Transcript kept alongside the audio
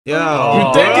Yo.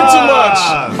 You're thinking too much.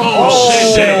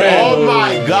 Oh, shit. Oh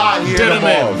my God.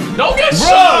 Gentlemen. Don't get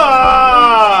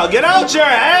shot. Get out your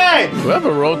head.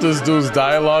 Whoever wrote this dude's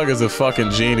dialogue is a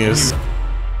fucking genius.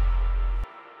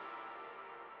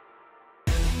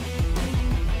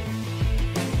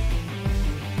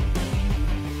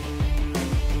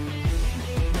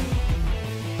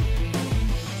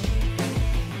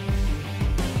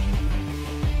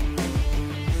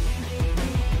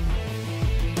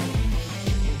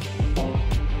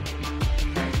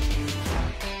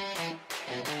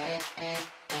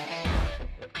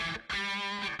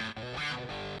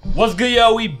 What's good,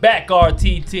 yo? We back,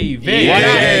 RTTV.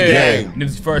 Yeah. And if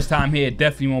it's your first time here, it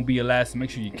definitely won't be your last. So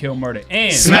make sure you kill, murder,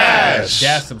 and smash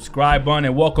that subscribe button.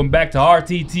 And welcome back to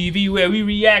RTTV, where we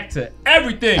react to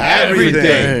everything.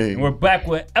 Everything. And we're back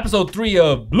with episode 3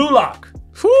 of Blue Lock.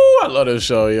 Whew, I love this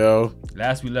show, yo.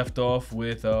 Last we left off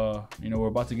with, we're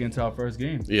about to get into our first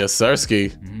game. Yes,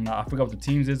 Sirski. I forgot what the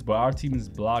teams is, but our team is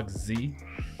Block Z.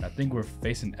 I think we're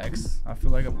facing X. I feel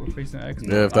like we're facing X.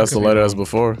 Yeah, if that's the letter as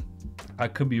before. I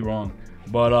could be wrong,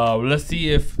 but let's see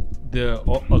if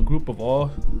a group of all,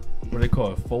 what do they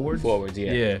call it, forwards,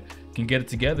 yeah, can get it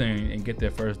together and get their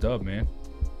first dub, man.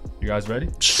 You guys ready?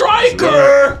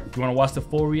 Striker! If you want to watch the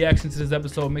full reactions to this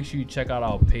episode, make sure you check out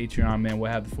our Patreon, man.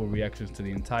 We'll have the full reactions to the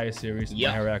entire series,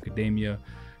 My Hero Academia,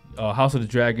 House of the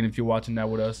Dragon, if you're watching that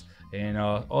with us, and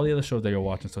all the other shows that you're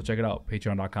watching. So check it out,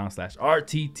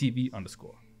 patreon.com/RTTV_.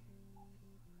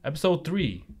 Episode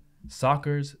 3,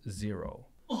 Soccer's Zero.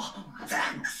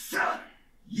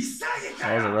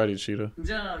 I wasn't ready, Cheetah.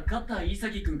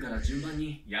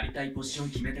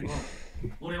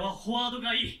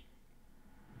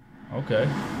 Okay.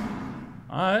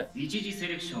 Alright. 一次セ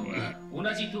レクションは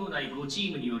同じ島内5チ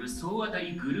ームによる総当た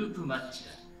りグループマッチ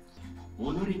だ。己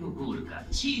のゴールか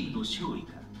チームの勝利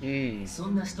か。そ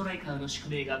んなストライカーの宿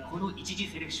命がこの一次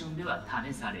セレクションでは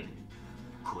試される。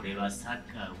これはサッ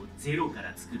カーをゼロか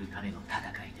ら作るための戦い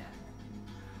だ。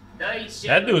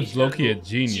That dude's low-key a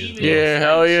genius. Bro. Yeah,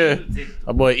 hell yeah.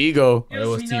 My boy Ego. Oh, it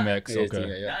was Team X,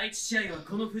 okay. I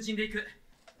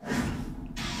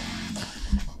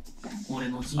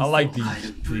like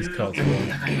these cuts, bro.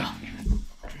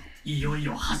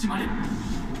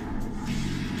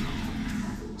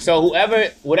 So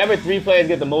whatever 3 players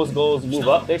get the most goals move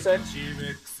up, they said?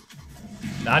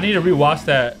 I need to rewatch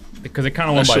that because it kind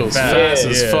of went by fast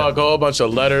as fuck. A whole bunch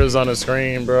of letters on the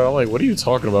screen, bro. I'm like, what are you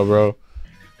talking about, bro?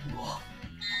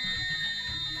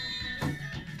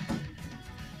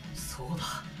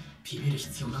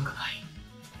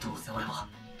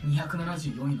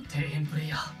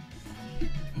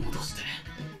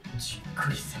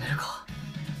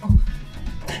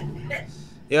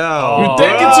 Yo, you're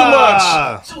thinking too much.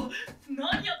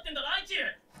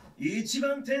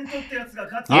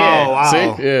 Yeah, wow. See?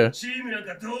 Yeah.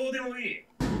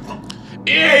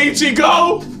 Yeah,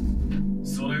 Ichigo!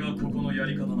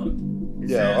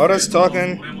 Yeah, all this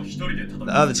talking,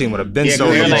 the other team would have been so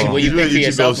good. like, what you think for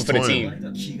yourself or for the team?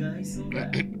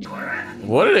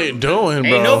 What are they doing,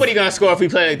 bro? Ain't nobody gonna score if we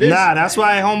play like this. Nah, that's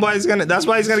why homeboy's gonna. That's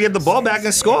why he's gonna get the ball back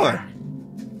and score.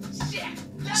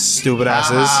 Stupid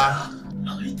asses.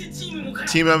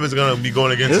 Team members gonna be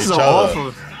going against This is each other.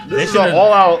 awful. This is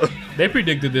all out. They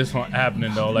predicted this one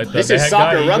happening though. Like this is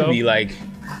soccer rugby, like.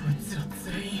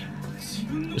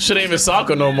 This shit ain't even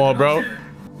soccer no more, bro.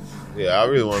 Yeah, I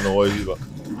really want to know what he's about.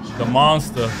 The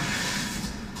monster.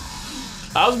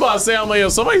 I was about to say, I'm like, yo,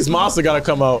 somebody's monster gotta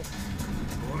come out.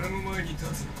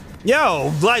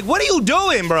 Yo, like, what are you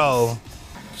doing, bro?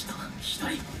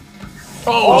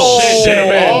 Oh shit,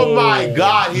 man. Oh my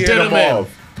God, he hit him off.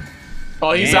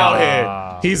 Oh, he's out here.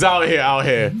 He's out here.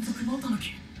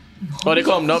 Oh, they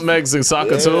call him nutmegs in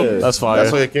soccer too? That's fire.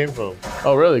 That's where it came from.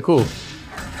 Oh, really? Cool.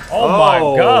 Oh my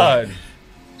God.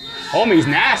 Homie's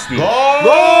nasty. Goal!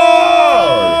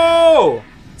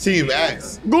 Team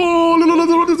X. Goal! Goal!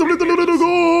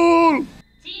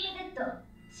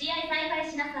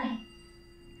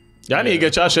 Y'all need to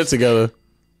get y'all shit together.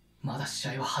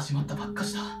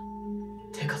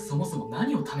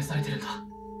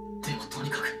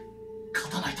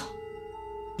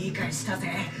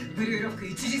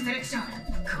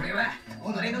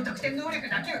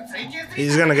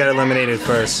 He's gonna get eliminated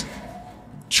first.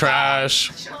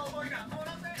 Trash.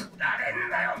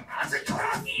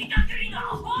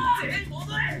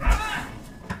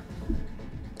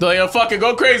 So yo, fucking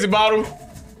go crazy, Bottle.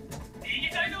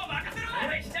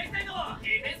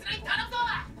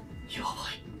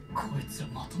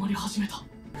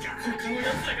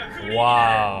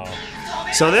 Wow.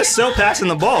 So they're still passing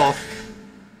the ball.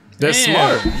 They're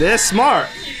smart. They're smart.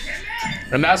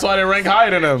 And that's why they rank higher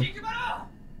than them.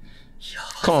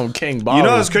 Call him King Baru. You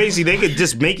know it's crazy. They could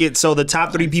just make it so the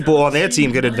top 3 people on their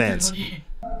team could advance.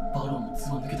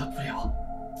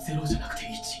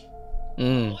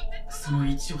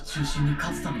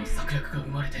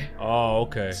 Oh,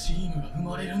 okay.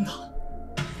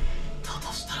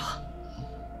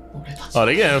 Oh,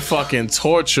 they getting fucking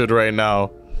tortured right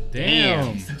now.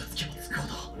 Damn.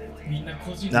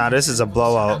 Nah, this is a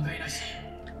blowout.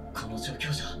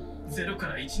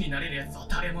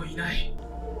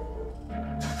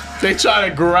 They try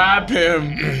to grab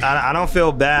him. I don't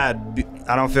feel bad.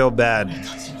 I don't feel bad.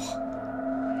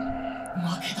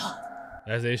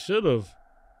 As they should have.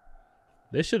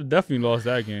 They should have definitely lost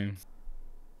that game.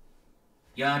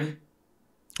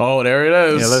 Oh, there it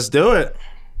is. Yeah, let's do it.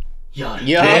 Yo.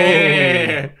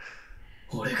 Yeah.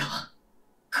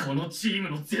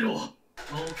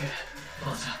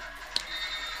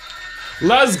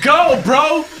 Let's go,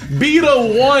 bro. Be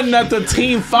the one that the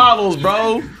team follows,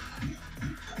 bro.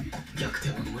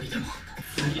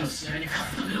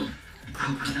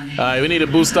 We need to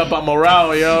boost up our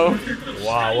morale, yo.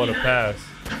 Wow, what a pass.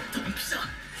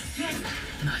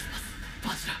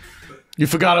 You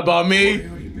forgot about me?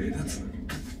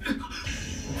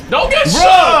 Don't get Bro,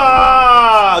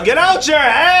 shot! get out your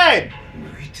head!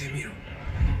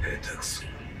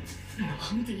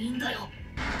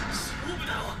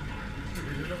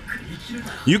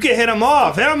 You can hit him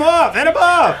off. Hit him off. Hit him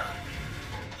off.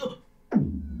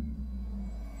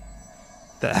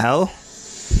 The hell?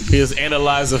 He just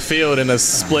analyzed the field in a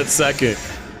split second.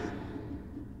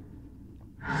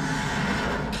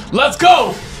 Let's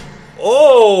go!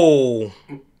 Oh!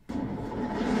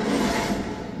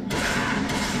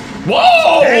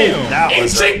 Whoa! Damn, that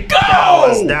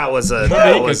was a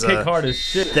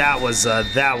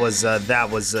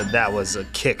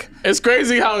kick. It's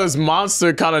crazy how this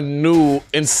monster kind of knew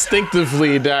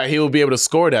instinctively that he would be able to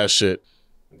score that shit.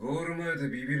 What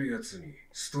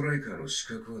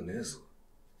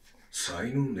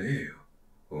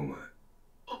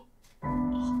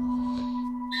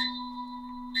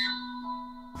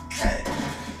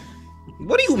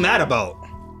are you mad about?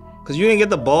 Cause you didn't get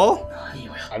the ball?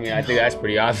 I mean, I think that's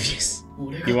pretty obvious.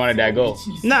 He wanted that goal.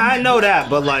 Nah, I know that,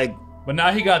 but like... But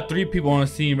now he got 3 people on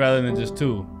his team rather than just 2.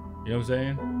 You know what I'm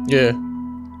saying? Yeah.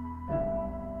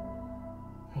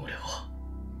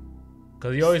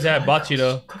 Cause he always had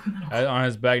Bachira on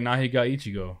his back, now he got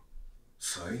Ichigo.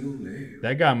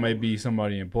 That guy might be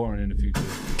somebody important in the future.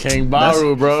 King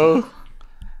Baru, bro.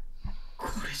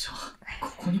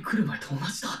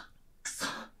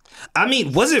 I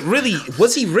mean, was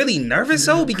he really nervous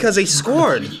though? Because they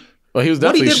scored. Well, he was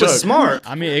definitely what he did was smart.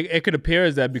 I mean, it could appear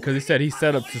as that because he said he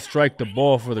set up to strike the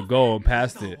ball for the goal and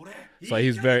passed it. So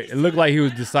he's it looked like he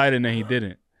was deciding that he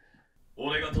didn't.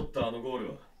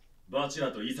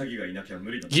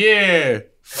 Yeah,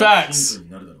 facts.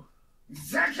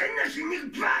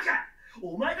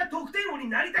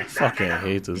 Fucking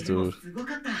hate this dude.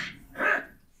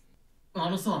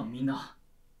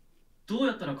 どう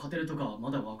やったら勝てるとかは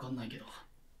まだわかんないけど、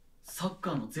サッ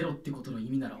カーのゼロってことの意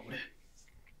味なら俺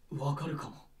わかるか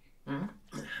も。な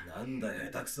んだよ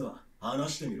下手くそは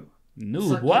話してみろ。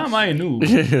 Noob, why am I a noob?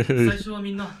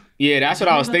 Yeah, that's what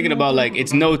I was thinking about. Like,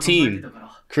 it's no team.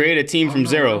 Create a team from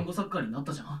zero.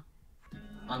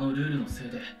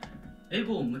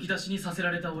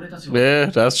 Yeah,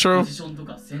 that's true.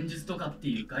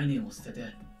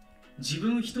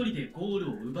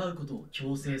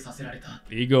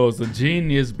 Ego is a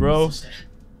genius, bro.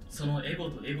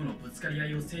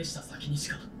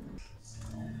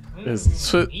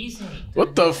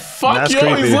 What the fuck? That's Yo,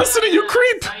 creepy. he's listening, you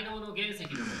creep.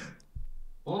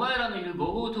 お前らのいる5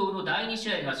号棟の第2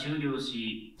試合が終了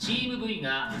し、チーム V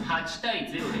が8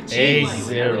対0でチーム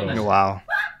Y を破りました。 Wow.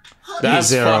 That's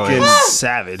Zero fucking is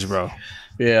savage, bro.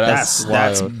 Yeah, that's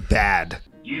That's wild. bad.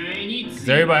 Because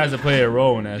everybody has to play a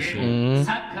role in that shit.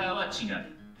 サッカーは違う。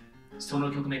そ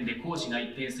の局面で攻守が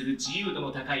一変する自由度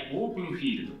の高いオープンフ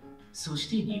ィールド。そし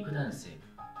て肉弾戦。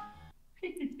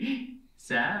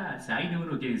さあ、才能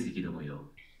の原石ども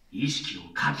よ。意識を書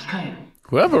き換えろ。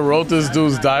 Whoever wrote this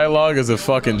dude's dialogue is a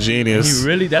fucking genius. He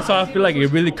really, that's why I feel like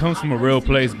it really comes from a real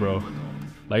place, bro.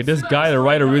 Like this guy, the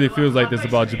writer, really feels like this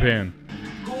about Japan.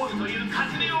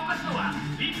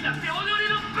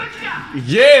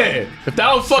 Yeah! If that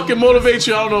don't fucking motivate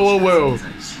you, I don't know what will.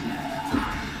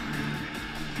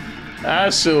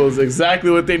 That shit was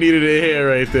exactly what they needed to hear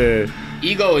right there.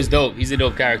 Ego is dope. He's a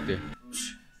dope character.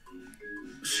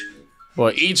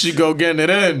 Boy, Ichigo getting it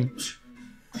in.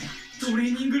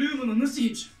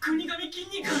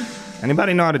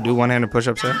 Anybody know how to do one-handed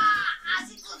push-ups there?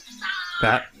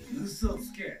 Pat?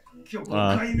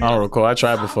 I don't recall. I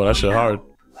tried before. That shit hard.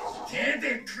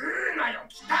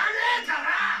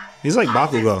 He's like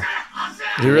Bakugo.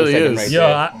 He really is. Right Yo,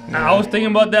 I was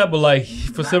thinking about that, but like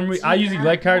for some reason, I usually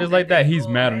like characters like that. He's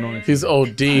mad annoying. He's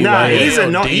OD. Nah, like, he's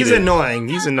annoying. OD'd He's it. annoying.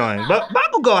 He's annoying. But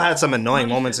Bakugo had some annoying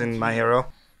moments in My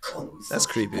Hero. That's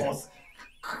creepy.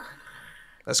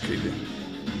 That's creepy.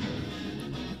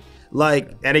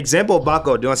 Like an example of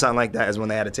Bakugo doing something like that is when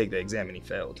they had to take the exam and he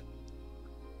failed.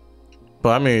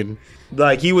 But I mean,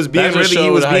 like he was being that just really, he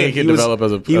showed was how being, he can he was, develop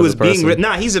as a he as was a person. being,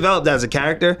 nah, he's developed as a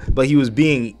character, but he was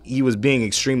being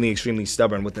extremely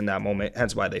stubborn within that moment.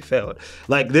 Hence why they failed.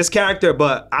 Like this character,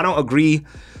 but I don't agree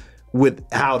with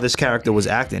how this character was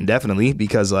acting, definitely,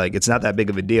 because like it's not that big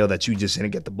of a deal that you just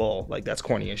didn't get the ball. Like that's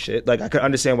corny as shit. Like I could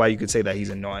understand why you could say that he's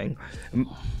annoying.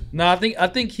 No, I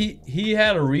think he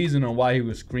had a reason on why he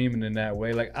was screaming in that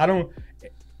way. Like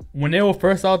when they were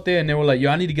first out there and they were like, yo,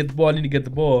 I need to get the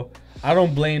ball, I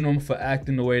don't blame them for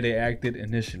acting the way they acted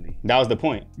initially. That was the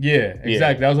point. Yeah,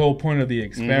 exactly. That was the whole point of the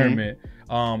experiment.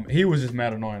 He was just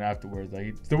mad annoying afterwards.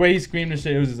 Like the way he screamed and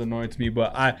shit, it was just annoying to me.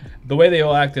 But the way they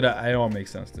all acted, it all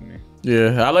makes sense to me.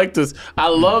 Yeah, I like this. I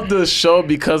love this show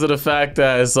because of the fact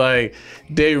that it's like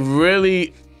they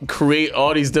really create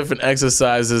all these different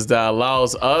exercises that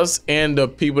allows us and the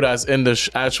people that's in the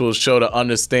actual show to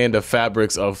understand the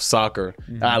fabrics of soccer.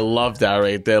 I love that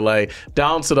right there. Like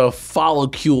down to the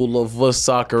follicle of what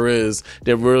soccer is,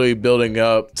 they're really building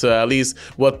up to at least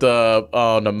what the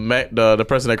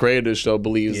person that created this show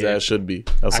believes that it should be.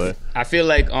 I feel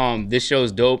like this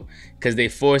show's dope because they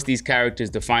force these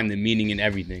characters to find the meaning in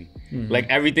everything. Like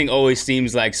everything always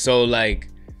seems like so like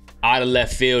out of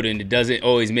left field and it doesn't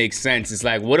always make sense. It's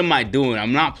like, what am I doing?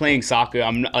 I'm not playing soccer.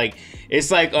 I'm not like,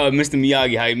 it's like Mr.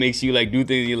 Miyagi, how he makes you like do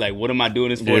things. You're like, what am I doing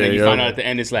this for? And then you find out at the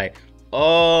end, it's like,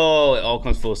 oh, it all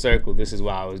comes full circle. This is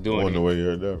why I was doing it. I wonder where you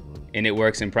heard that from. And it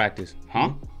works in practice.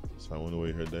 Huh? So I wonder where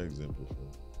you heard that example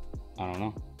from. I don't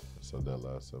know. I said that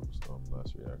last episode,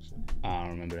 last reaction. I don't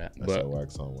remember that. I said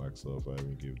wax on, wax off. I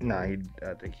didn't give. Nah, I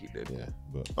think he did. Yeah,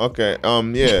 but okay.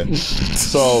 Yeah.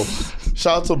 So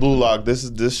shout out to Blue Lock.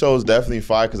 This show is definitely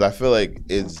fire because I feel like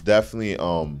it's definitely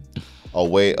a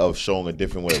way of showing a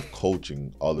different way of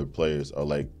coaching other players or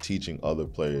like teaching other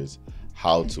players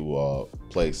how to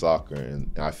play soccer.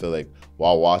 And I feel like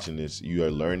while watching this, you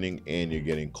are learning and you're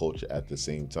getting coached at the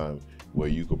same time, where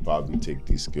you could probably take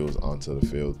these skills onto the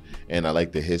field. And I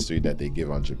like the history that they give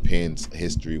on Japan's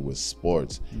history with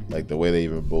sports. Like the way they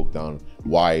even broke down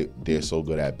why they're so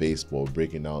good at baseball,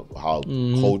 breaking down how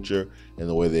culture and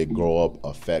the way they grow up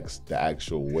affects the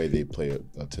actual way they play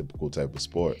a typical type of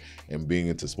sport. And being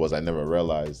into sports, I never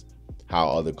realized how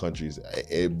other countries,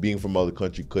 being from other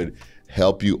country could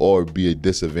help you or be a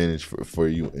disadvantage for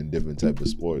you in different type of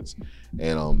sports.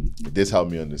 And this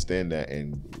helped me understand that,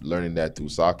 and learning that through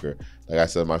soccer. Like I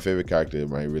said, my favorite character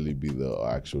might really be the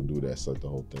actual dude that started the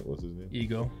whole thing. What's his name?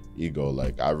 Ego.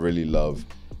 Like I really love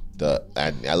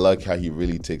I like how he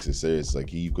really takes it serious.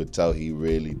 Like you could tell he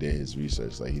really did his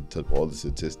research. Like he took all the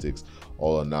statistics,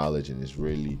 all the knowledge, and is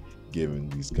really giving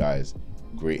these guys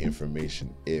great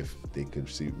information if they could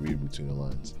read between the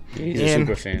lines. Yeah, he's a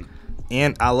super fan.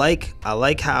 And I like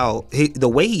how the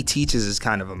way he teaches is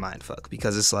kind of a mindfuck,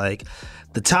 because it's like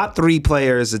the top three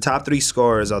players, the top three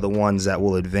scorers are the ones that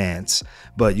will advance,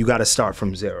 but you got to start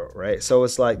from zero, right? So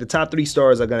it's like the top three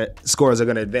scorers are gonna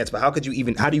advance, but how do you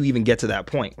even get to that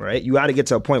point, right? You got to get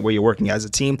to a point where you're working as a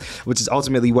team, which is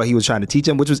ultimately what he was trying to teach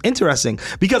him, which was interesting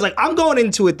because like I'm going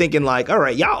into it thinking like, all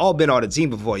right, y'all all been on a team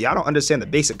before, y'all don't understand the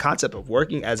basic concept of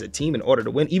working as a team in order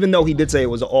to win. Even though he did say it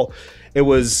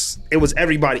was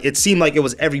everybody. It seemed like it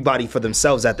was everybody for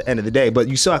themselves at the end of the day, but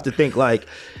you still have to think like,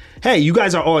 hey, you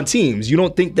guys are on teams. You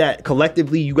don't think that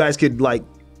collectively you guys could like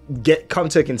come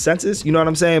to a consensus? You know what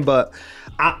I'm saying? But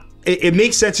it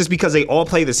makes sense just because they all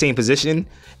play the same position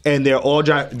and they're all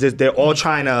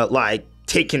trying to like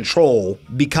take control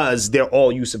because they're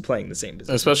all used to playing the same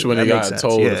position. Especially when they got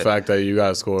told the fact that you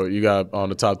got on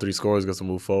the top three scorers got to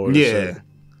move forward. Yeah.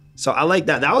 So I like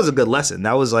that. That was a good lesson.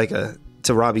 That was like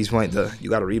to Robbie's point, you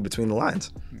got to read between the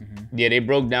lines. Yeah, they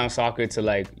broke down soccer to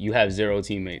like you have 0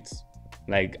 teammates.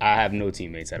 Like I have no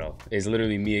teammates at all. It's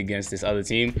literally me against this other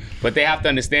team. But they have to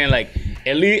understand, like,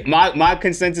 at least my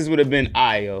consensus would have been,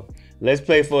 let's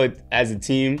play for it as a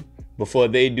team before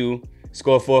they do.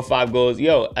 Score 4 or 5 goals.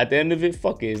 Yo, at the end of it,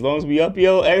 fuck it. As long as we up,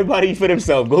 everybody for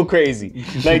themselves. Go crazy.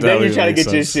 Like then you try to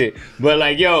get your shit. But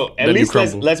like, yo, at least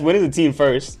let's win as a team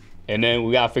first, and then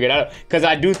we gotta figure it out. Because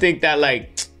I do think that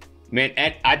like, man,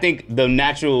 I think the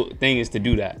natural thing is to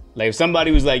do that. Like if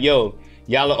somebody was like, yo,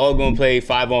 y'all are all gonna play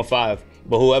 5-on-5,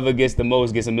 but whoever gets the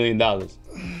most gets $1 million.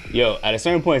 Yo, at a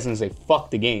certain point, it's gonna say,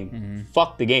 fuck the game.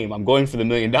 Fuck the game. I'm going for the $1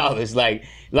 million.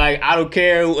 Like I don't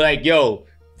care. Like, yo,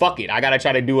 fuck it, I gotta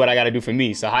try to do what I gotta do for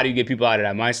me. So how do you get people out of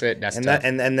that mindset? That's tough.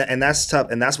 And that's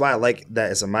tough, and that's why I like that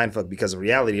it's a mindfuck, because the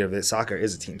reality of it, soccer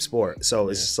is a team sport. So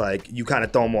it's just like you kind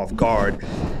of throw them off guard,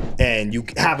 and you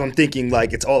have them thinking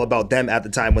like it's all about them at the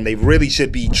time when they really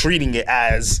should be treating it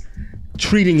as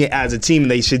a team.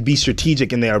 They should be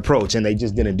strategic in their approach, and they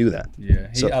just didn't do that.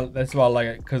 Yeah, that's why I like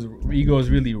it, because Ego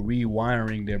is really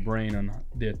rewiring their brain on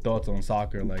their thoughts on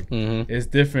soccer. Like it's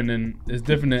different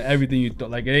than everything you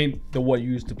thought. Like it ain't the what you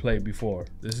used to play before.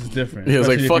 This is different. Yeah, it's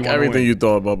like fuck everything you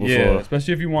thought about before. Yeah,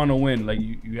 especially if you want to win. Like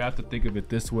you have to think of it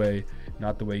this way,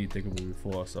 not the way you think of it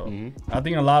before. So I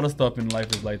think a lot of stuff in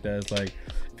life is like that. It's like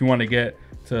if you want to get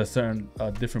to a certain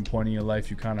different point in your life,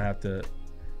 you kind of have to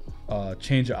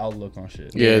change your outlook on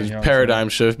shit. Yeah, you know paradigm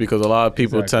shift, because a lot of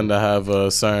people tend to have a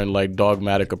certain like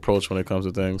dogmatic approach when it comes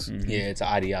to things. Yeah, it's an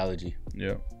ideology.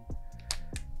 Yeah.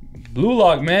 Blue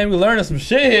Lock, man, we learning some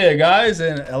shit here, guys,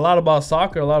 and a lot about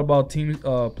soccer, a lot about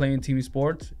playing team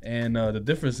sports, and the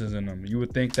differences in them. You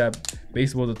would think that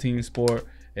baseball is a team sport,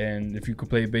 and if you could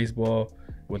play baseball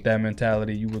with that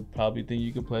mentality, you would probably think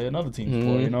you could play another team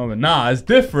sport, you know? But nah, it's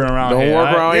different around here. Don't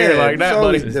work around here like that,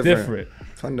 buddy. It's different.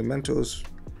 Fundamentals.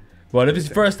 But if it's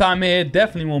your first time here, it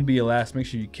definitely won't be your last. Make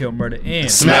sure you kill, murder, and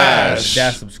smash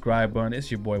that subscribe button. It's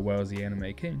your boy Wells, the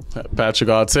Anime King.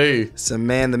 Patricrt. It's a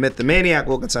man, the myth, the maniac.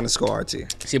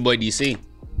 Wilkins_RT. It's your boy DC.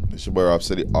 It's your boy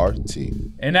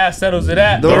Robcityrt. And that settles it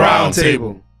at The Round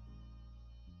Table.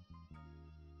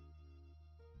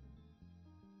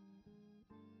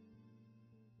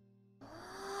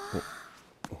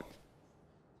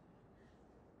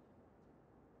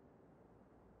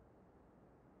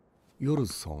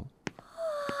 Yoru-san?